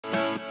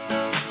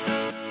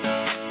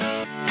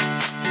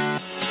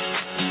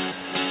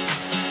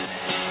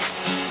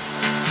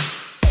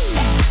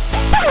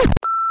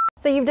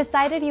So you've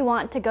decided you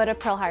want to go to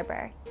Pearl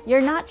Harbor. You're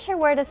not sure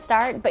where to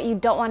start, but you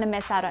don't want to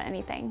miss out on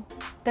anything.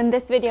 Then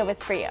this video is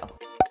for you.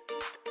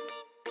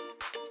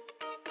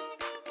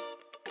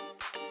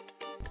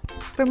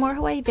 For more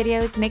Hawaii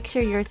videos, make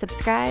sure you're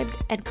subscribed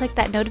and click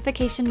that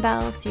notification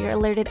bell so you're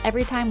alerted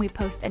every time we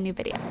post a new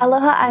video.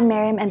 Aloha, I'm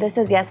Miriam and this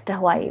is Yes to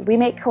Hawaii. We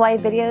make Hawaii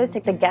videos,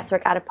 take the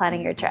guesswork out of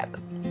planning your trip.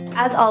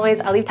 As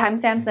always, I'll leave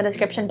timestamps in the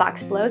description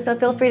box below, so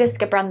feel free to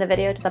skip around the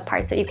video to the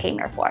parts that you came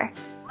here for.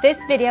 This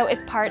video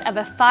is part of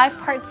a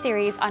 5-part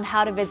series on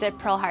how to visit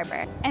Pearl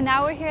Harbor. And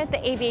now we're here at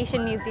the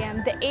Aviation Museum.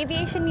 The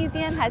Aviation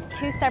Museum has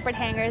 2 separate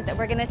hangars that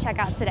we're gonna check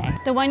out today.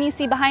 The one you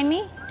see behind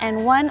me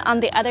and one on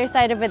the other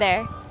side over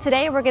there.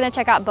 Today we're gonna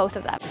check out both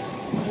of them.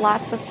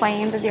 Lots of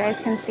planes, as you guys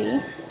can see.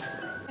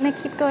 I'm gonna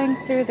keep going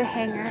through the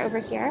hangar over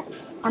here.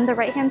 On the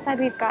right-hand side,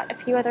 we've got a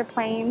few other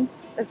planes,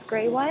 this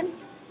gray one,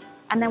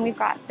 and then we've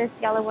got this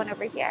yellow one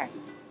over here.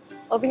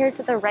 Over here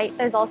to the right,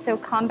 there's also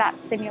combat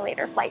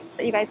simulator flights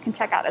that you guys can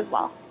check out as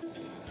well.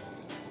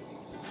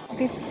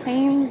 These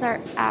planes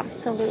are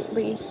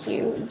absolutely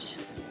huge.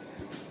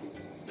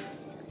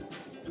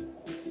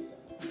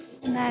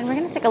 And then we're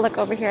gonna take a look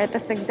over here at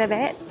this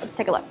exhibit. Let's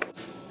take a look.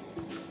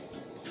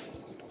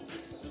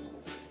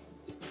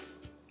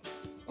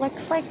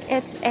 Looks like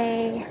it's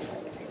a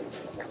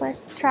click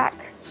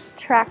track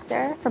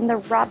tractor from the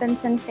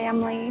Robinson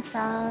family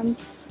from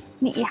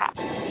Ni'ihau.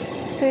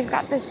 So we've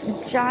got this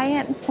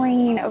giant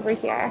plane over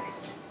here.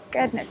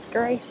 Goodness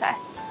gracious.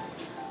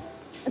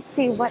 Let's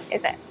see, what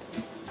is it?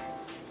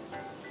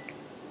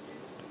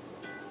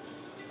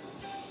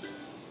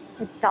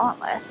 The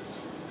Dauntless.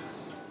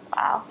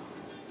 Wow.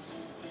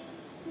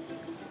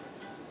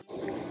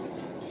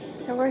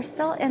 So we're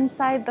still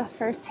inside the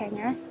first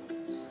hangar.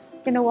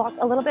 I'm gonna walk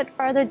a little bit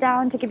farther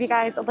down to give you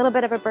guys a little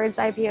bit of a bird's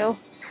eye view.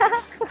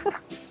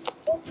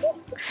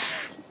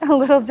 A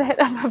little bit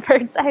of a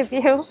bird's eye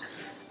view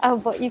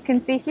of what you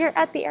can see here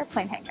at the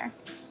airplane hangar.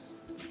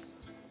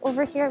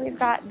 Over here we've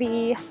got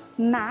the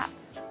map.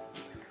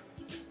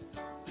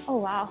 Oh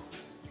wow.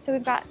 So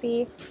we've got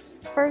the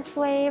first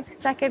wave,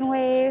 second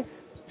wave,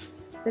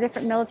 the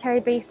different military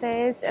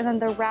bases, and then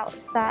the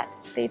routes that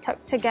they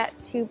took to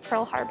get to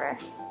Pearl Harbor.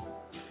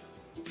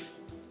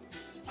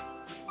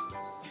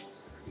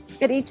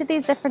 At each of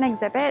these different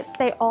exhibits,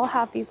 they all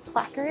have these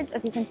placards,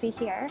 as you can see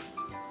here.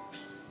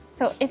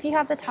 So if you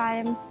have the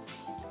time,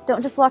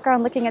 don't just walk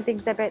around looking at the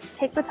exhibits.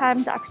 Take the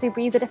time to actually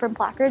read the different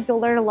placards. You'll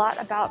learn a lot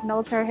about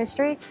military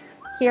history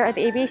here at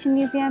the Aviation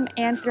Museum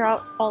and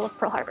throughout all of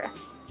Pearl Harbor.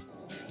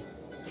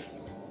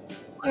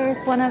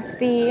 Here's one of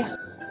the,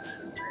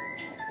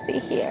 let's see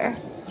here,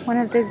 one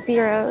of the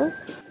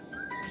Zeros.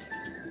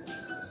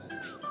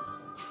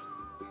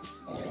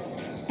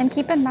 And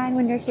keep in mind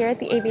when you're here at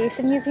the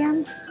Aviation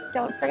Museum,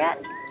 don't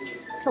forget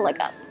to look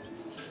up.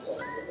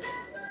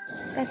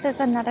 This is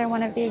another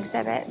one of the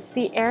exhibits,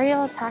 the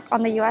aerial attack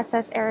on the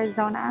USS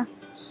Arizona.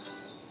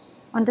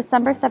 On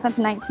December 7th,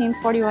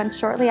 1941,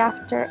 shortly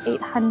after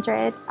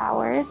 800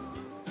 hours,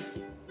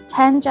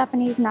 10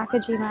 Japanese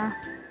Nakajima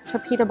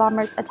torpedo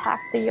bombers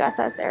attacked the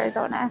USS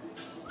Arizona.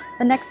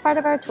 The next part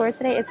of our tour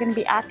today is going to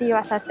be at the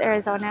USS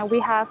Arizona. We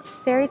have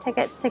ferry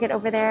tickets to get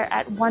over there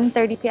at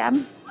 1:30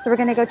 p.m. So we're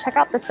going to go check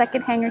out the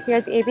second hangar here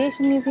at the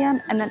Aviation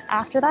Museum, and then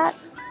after that,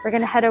 we're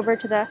gonna head over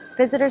to the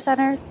visitor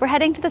center. We're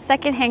heading to the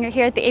second hangar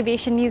here at the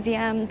Aviation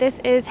Museum. This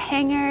is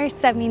hangar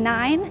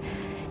 79,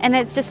 and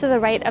it's just to the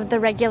right of the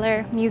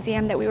regular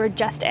museum that we were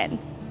just in.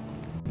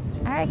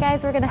 All right,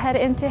 guys, we're gonna head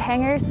into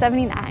hangar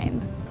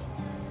 79.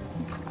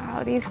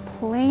 Wow, these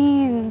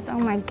planes, oh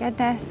my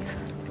goodness.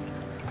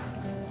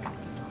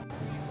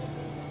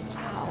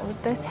 Wow,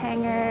 this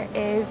hangar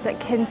is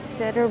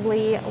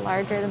considerably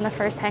larger than the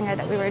first hangar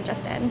that we were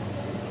just in.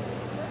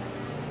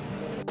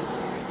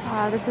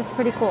 Wow, this is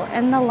pretty cool.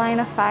 In the line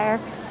of fire,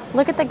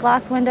 look at the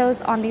glass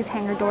windows on these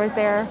hangar doors.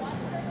 They're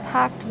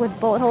packed with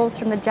bullet holes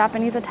from the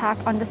Japanese attack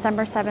on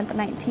December 7th,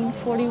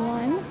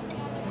 1941.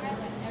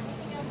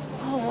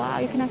 Oh wow,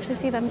 you can actually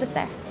see them just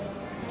there.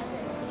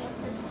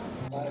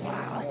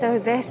 Wow, so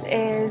this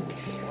is,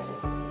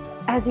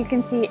 as you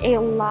can see, a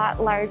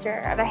lot larger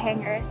of a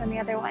hangar than the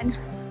other one.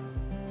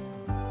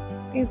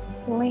 These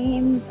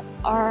planes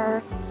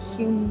are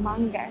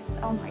humongous.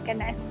 Oh my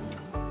goodness.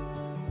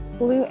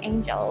 Blue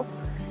Angels.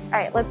 All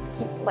right, let's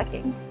keep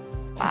looking.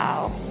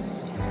 Wow,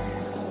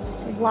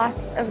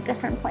 lots of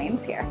different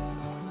planes here.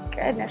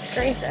 Goodness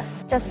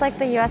gracious. Just like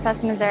the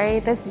USS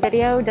Missouri, this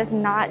video does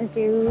not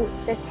do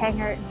this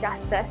hangar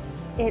justice.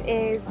 It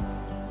is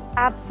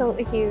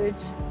absolutely huge.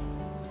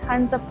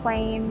 Tons of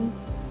planes.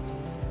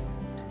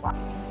 Wow.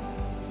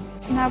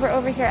 Now we're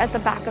over here at the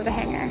back of the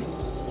hangar.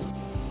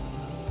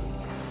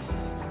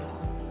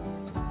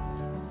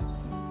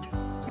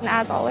 And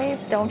as always,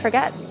 don't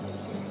forget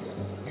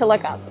to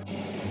look up.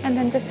 And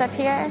then just up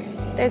here,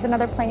 there's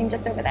another plane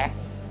just over there.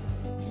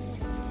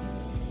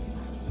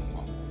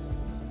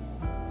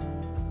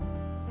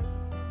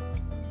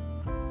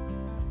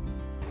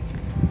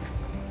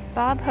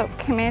 Bob Hope,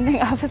 Commanding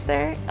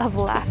Officer of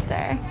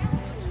Laughter.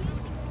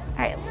 All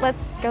right,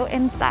 let's go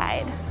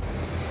inside.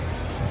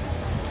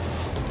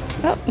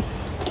 Oh,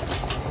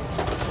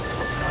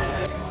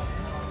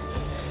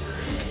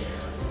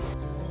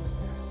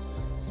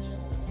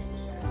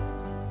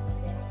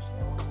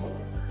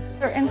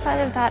 We're inside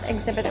of that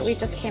exhibit that we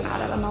just came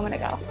out of a moment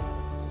ago.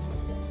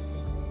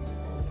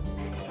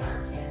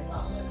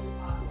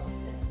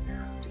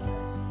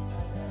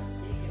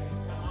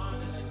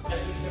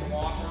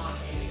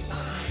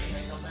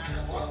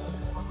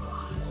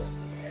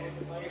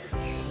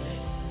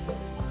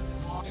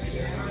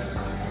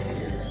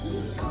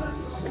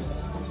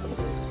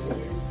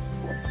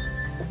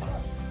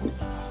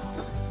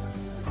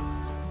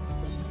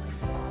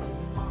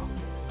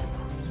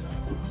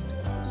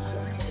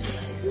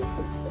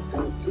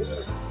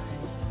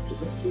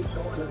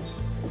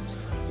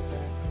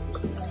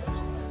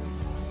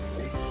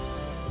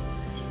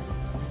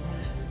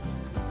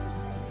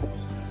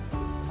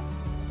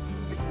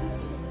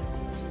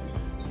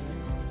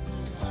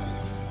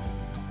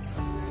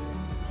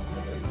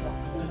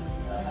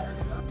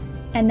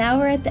 And now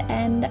we're at the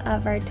end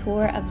of our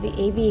tour of the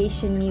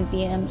Aviation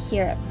Museum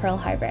here at Pearl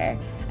Harbor.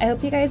 I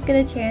hope you guys get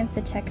a chance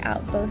to check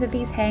out both of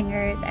these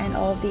hangars and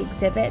all of the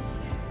exhibits,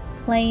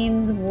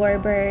 planes,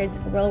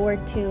 warbirds, World War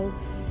II,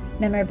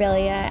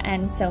 memorabilia,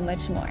 and so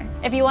much more.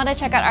 If you want to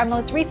check out our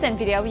most recent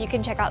video, you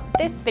can check out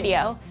this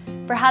video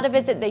for how to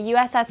visit the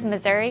USS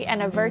Missouri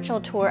and a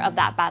virtual tour of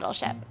that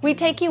battleship. We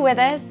take you with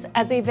us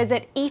as we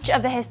visit each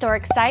of the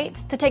historic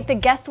sites to take the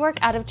guesswork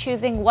out of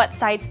choosing what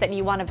sites that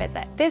you want to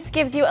visit. This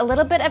gives you a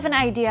little bit of an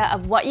idea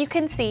of what you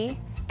can see,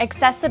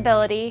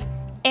 accessibility,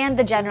 and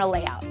the general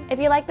layout. If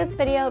you like this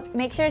video,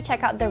 make sure to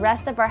check out the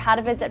rest of our How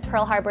to Visit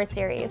Pearl Harbor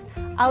series.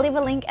 I'll leave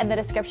a link in the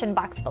description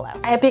box below.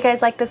 I hope you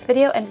guys liked this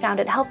video and found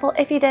it helpful.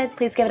 If you did,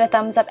 please give it a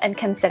thumbs up and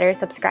consider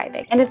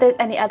subscribing. And if there's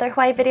any other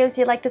Hawaii videos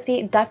you'd like to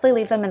see,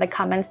 definitely leave them in the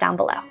comments down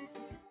below.